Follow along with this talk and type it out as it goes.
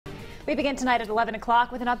We begin tonight at 11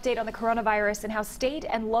 o'clock with an update on the coronavirus and how state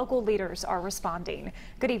and local leaders are responding.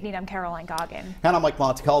 Good evening, I'm Caroline Goggin. And I'm Mike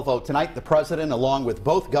Montecalvo. Tonight, the president, along with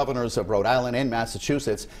both governors of Rhode Island and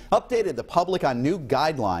Massachusetts, updated the public on new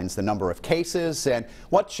guidelines, the number of cases, and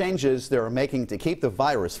what changes they're making to keep the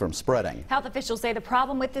virus from spreading. Health officials say the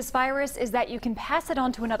problem with this virus is that you can pass it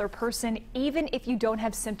on to another person even if you don't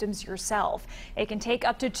have symptoms yourself. It can take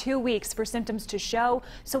up to 2 weeks for symptoms to show,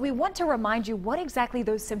 so we want to remind you what exactly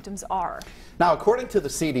those symptoms are. Now, according to the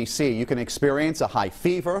CDC, you can experience a high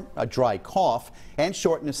fever, a dry cough, and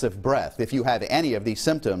shortness of breath. If you have any of these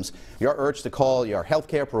symptoms, you're urged to call your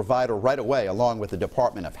healthcare provider right away, along with the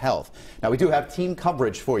Department of Health. Now, we do have team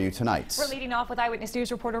coverage for you tonight. We're leading off with Eyewitness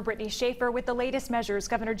News reporter Brittany Schaefer with the latest measures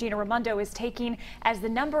Governor Gina Raimondo is taking as the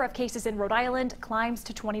number of cases in Rhode Island climbs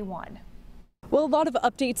to 21. Well, a lot of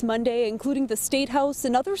updates Monday, including the State House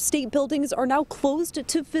and other state buildings are now closed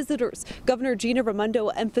to visitors. Governor Gina Raimondo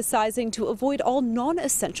emphasizing to avoid all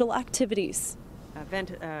non-essential activities.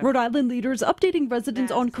 Rhode Island leaders updating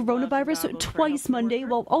residents on coronavirus twice Monday,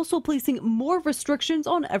 while also placing more restrictions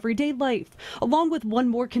on everyday life. Along with one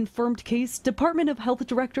more confirmed case, Department of Health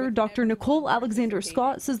Director Dr. Nicole Alexander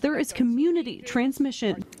Scott says there is community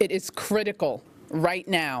transmission. It is critical right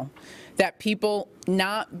now that people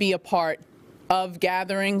not be a part of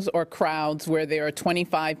gatherings or crowds where there are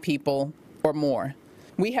 25 people or more.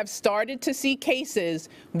 We have started to see cases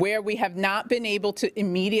where we have not been able to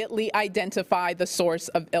immediately identify the source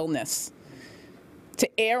of illness. To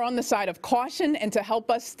err on the side of caution and to help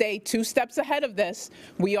us stay 2 steps ahead of this,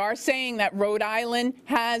 we are saying that Rhode Island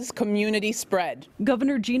has community spread.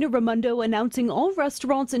 Governor Gina Raimondo announcing all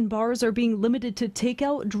restaurants and bars are being limited to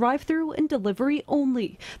takeout, drive-through, and delivery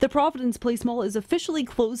only. The Providence Place Mall is officially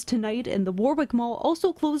closed tonight, and the Warwick Mall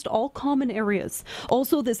also closed all common areas.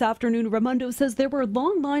 Also this afternoon, Raimondo says there were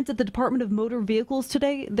long lines at the Department of Motor Vehicles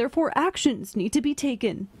today, therefore actions need to be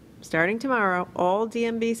taken. Starting tomorrow, all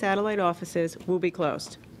DMV satellite offices will be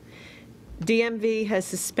closed. DMV has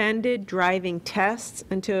suspended driving tests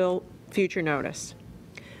until future notice.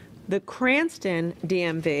 The Cranston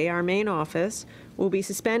DMV, our main office, will be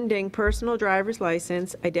suspending personal driver's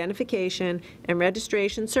license, identification, and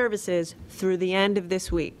registration services through the end of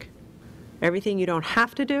this week. Everything you don't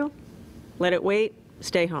have to do, let it wait,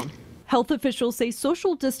 stay home. Health officials say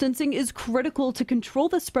social distancing is critical to control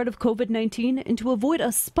the spread of COVID-19 and to avoid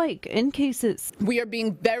a spike in cases. We are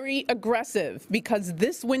being very aggressive because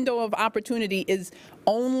this window of opportunity is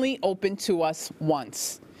only open to us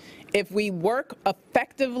once. If we work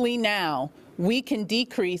effectively now, we can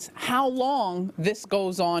decrease how long this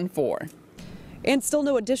goes on for. And still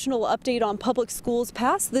no additional update on public schools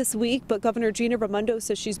past this week, but Governor Gina Raimondo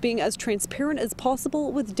says she's being as transparent as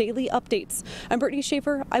possible with daily updates. I'm Brittany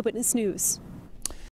Schaefer, Eyewitness News.